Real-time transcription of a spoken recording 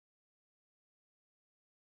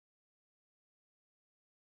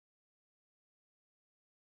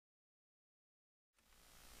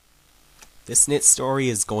This Knytt story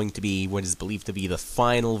is going to be what is believed to be the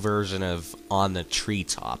final version of On the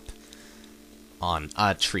Treetop. On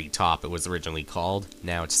a Treetop, it was originally called.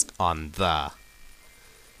 Now it's On the.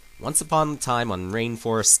 Once upon a time on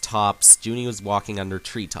rainforest tops, Junie was walking under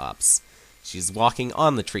treetops. She's walking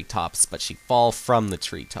on the treetops, but she fall from the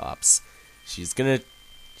treetops. She's gonna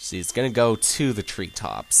go to the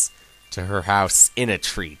treetops, to her house in a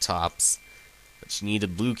treetops. But she need a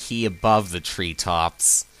blue key above the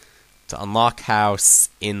treetops to unlock house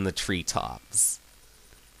in the treetops.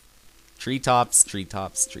 Treetops,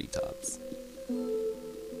 treetops, treetops.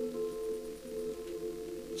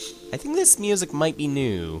 I think this music might be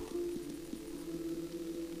new.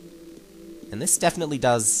 And this definitely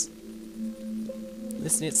does...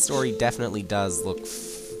 This Knytt story definitely does look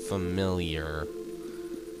familiar.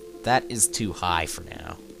 That is too high for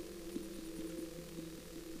now.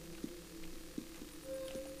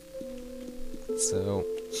 So...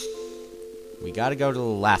 we gotta go to the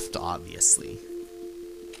left, obviously.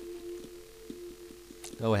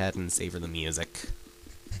 Go ahead and savor the music.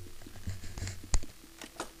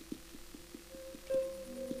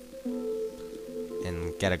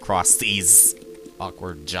 And get across these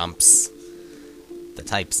awkward jumps. The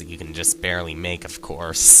types that you can just barely make, of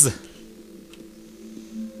course.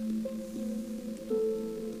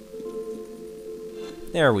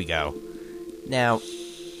 There we go. Now,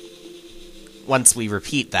 once we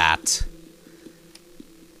repeat that,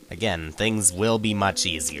 again, things will be much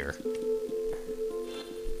easier.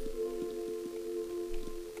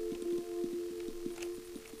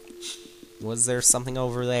 Was there something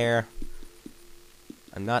over there?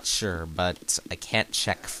 I'm not sure, but I can't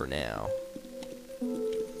check for now.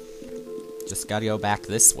 Just gotta go back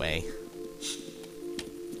this way.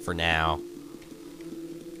 For now.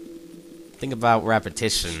 Think about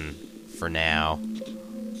repetition for now.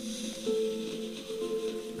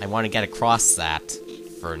 I want to get across that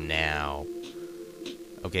for now.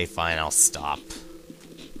 Okay, fine, I'll stop.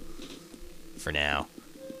 For now.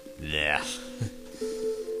 Yeah.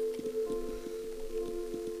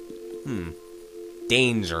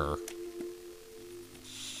 Danger.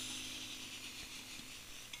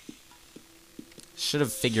 Should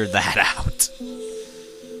have figured that out.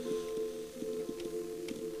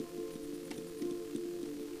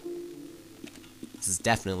 This is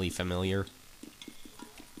definitely familiar.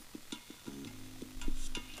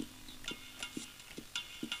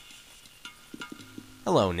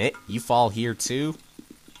 Hello, Knytt. You fall here too?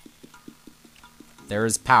 There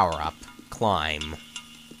is power up. Climb.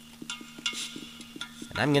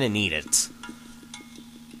 And I'm gonna need it.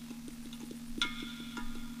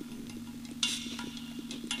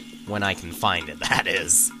 When I can find it, that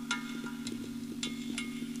is.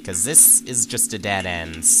 Because this is just a dead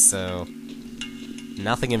end, so...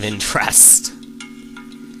 nothing of interest.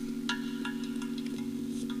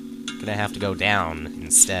 Gonna have to go down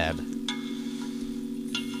instead.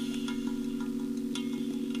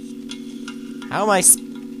 How am I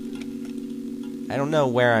I don't know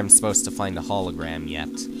where I'm supposed to find a hologram yet.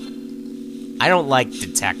 I don't like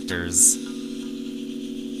detectors.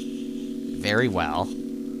 Very well.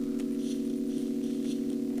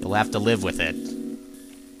 You'll have to live with it.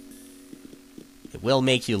 It will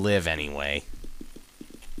make you live anyway.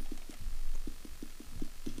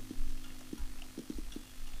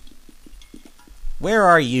 Where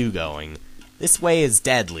are you going? This way is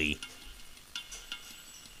deadly.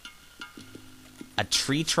 A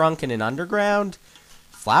tree trunk in an underground?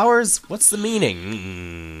 Flowers? What's the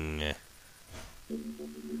meaning?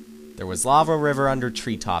 There was lava river under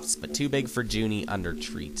treetops, but too big for Junie under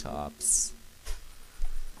treetops.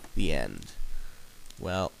 The end.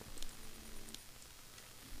 Well,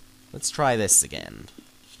 let's try this again.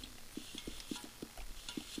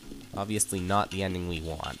 Obviously not the ending we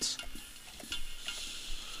want.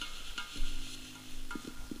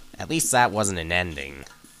 At least that wasn't an ending.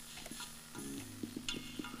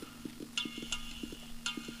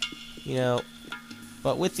 You know,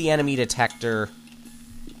 but with the enemy detector,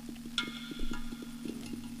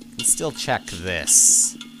 you can still check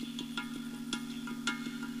this.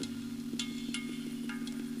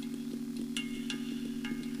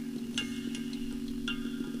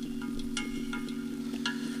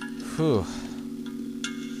 Whew.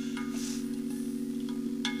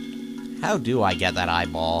 How do I get that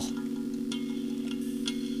eyeball?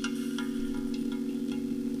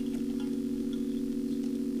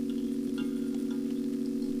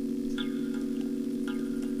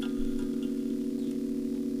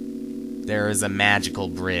 There is a magical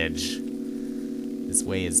bridge. This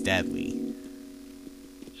way is deadly.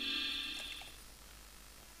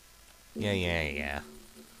 Yeah.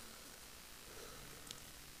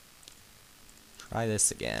 Try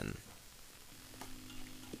this again.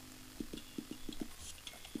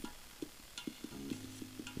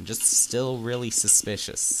 I'm just still really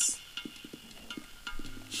suspicious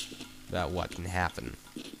about what can happen.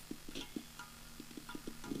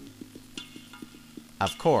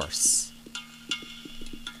 Of course.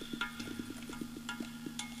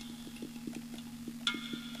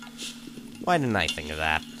 Why didn't I think of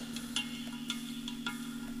that?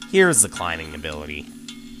 Here's the climbing ability.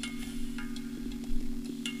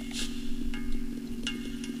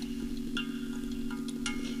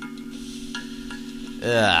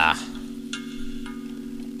 Ugh.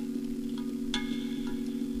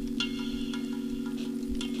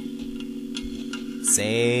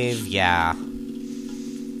 Save, yeah.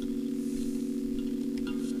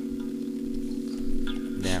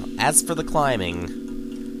 Now, as for the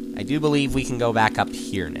climbing, I do believe we can go back up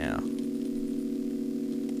here now.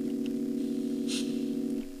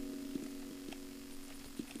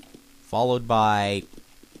 Followed by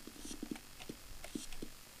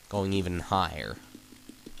going even higher.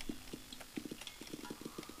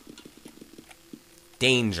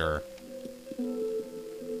 Danger.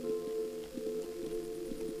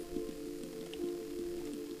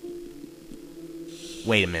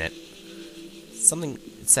 Wait a minute.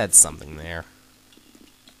 It said something there.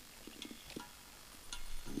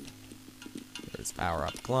 There's power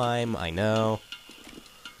up climb, I know.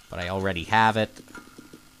 But I already have it.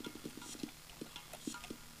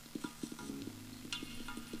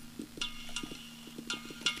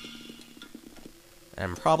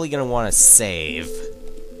 I'm probably gonna want to save.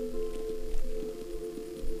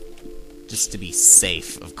 Just to be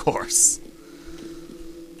safe, of course.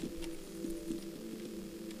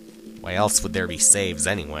 Why else would there be saves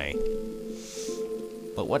anyway?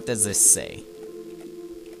 But what does this say?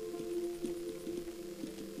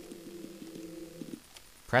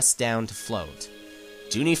 Press down to float.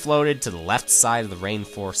 Junie floated to the left side of the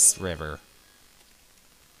Rainforest River.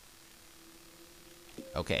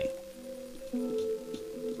 Okay.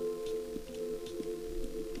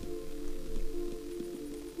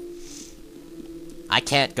 I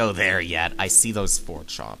can't go there yet. I see those 4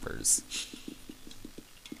 choppers.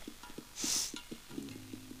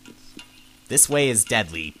 This way is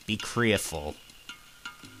deadly. Be careful.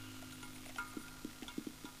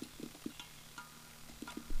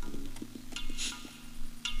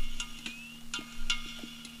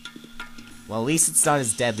 Well, at least it's not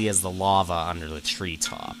as deadly as the lava under the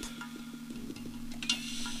treetop.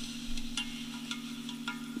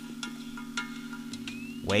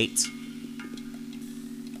 Wait.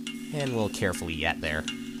 And we'll carefully get there.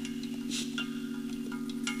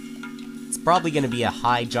 It's probably going to be a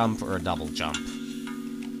high jump or a double jump.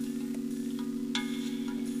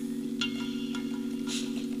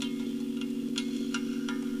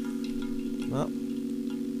 Well.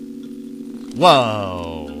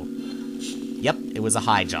 Whoa! Yep, it was a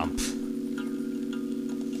high jump.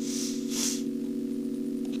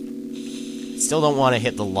 Still don't want to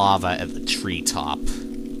hit the lava at the treetop.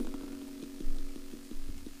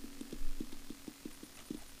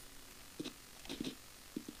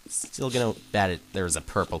 Still gonna bet there's a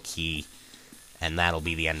purple key, and that'll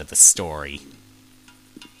be the end of the story.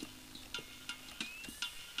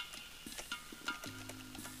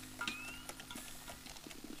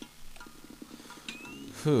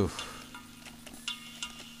 Whew.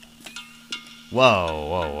 Whoa,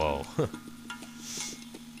 whoa, whoa.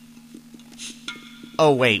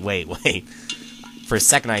 Oh, wait. For a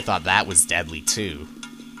second I thought that was deadly, too.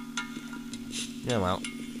 Yeah, well.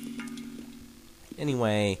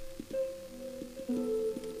 Anyway.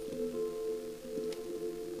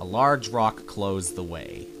 A large rock closed the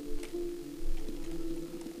way.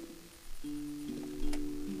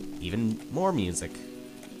 Even more music.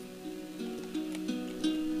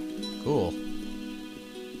 Cool.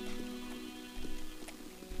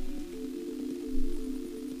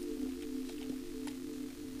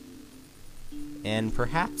 And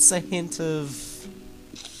perhaps a hint of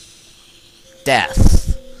death.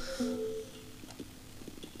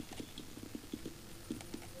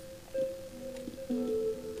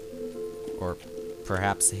 Or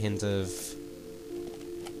perhaps a hint of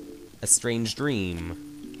a strange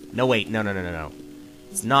dream. No, wait, no.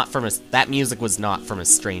 It's not from a... That music was not from a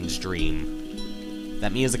strange dream.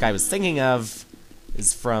 That music I was thinking of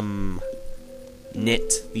is from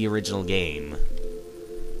Knytt, the original game.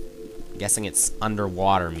 I'm guessing it's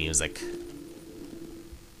underwater music.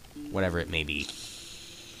 Whatever it may be.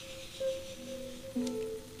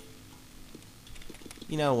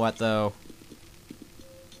 You know what, though?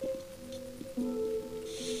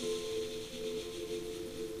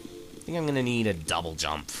 I think I'm gonna need a double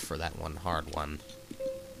jump for that one hard one.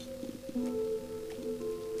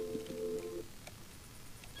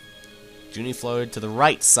 Junie flowed to the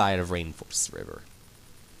right side of Rainforest River.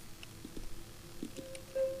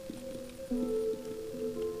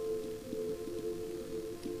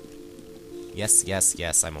 Yes, yes,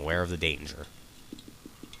 yes, I'm aware of the danger.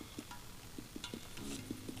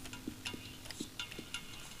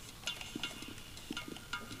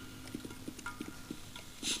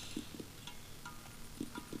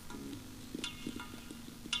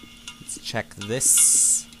 Let's check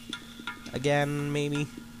this again, maybe?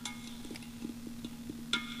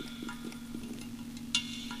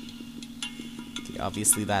 Okay,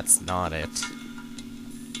 obviously that's not it.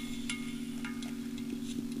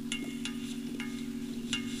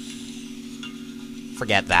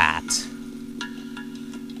 Forget that.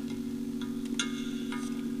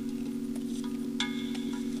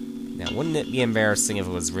 Now, wouldn't it be embarrassing if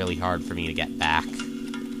it was really hard for me to get back?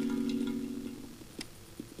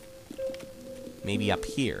 Maybe up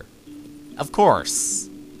here. Of course!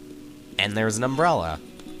 And there's an umbrella.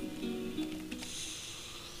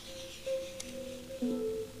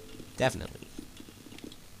 Definitely.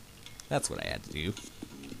 That's what I had to do.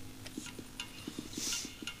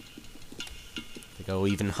 To go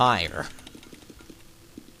even higher.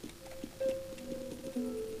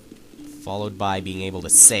 Followed by being able to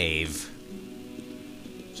save.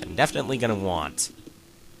 Which I'm definitely gonna want.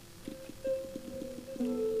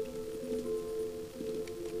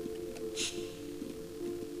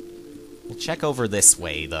 We'll check over this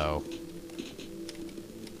way, though.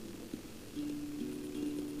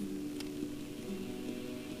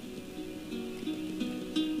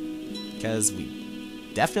 Because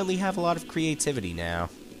we definitely have a lot of creativity now.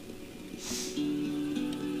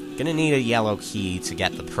 Gonna need a yellow key to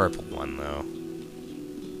get the purple one, though.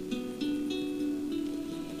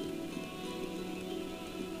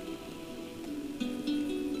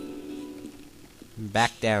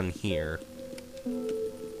 Back down here.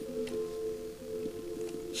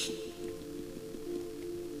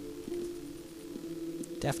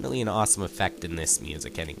 Definitely an awesome effect in this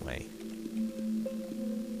music, anyway.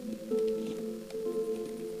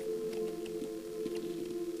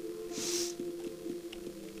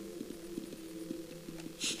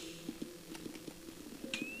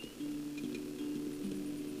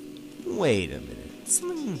 Wait a minute.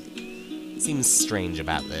 Something seems strange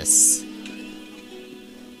about this.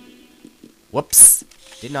 Whoops!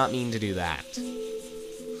 Did not mean to do that.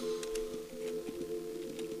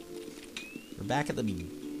 We're back at the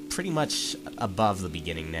pretty much above the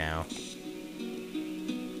beginning now.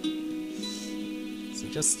 So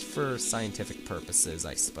just for scientific purposes,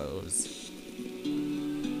 I suppose.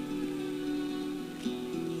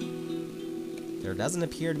 There doesn't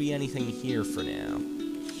appear to be anything here for now.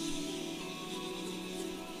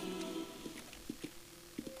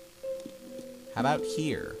 How about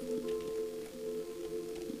here?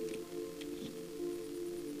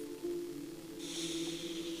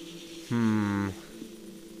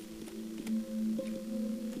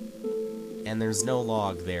 And there's no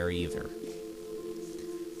log there either.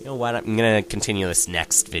 You know what, I'm gonna continue this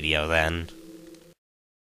next video then.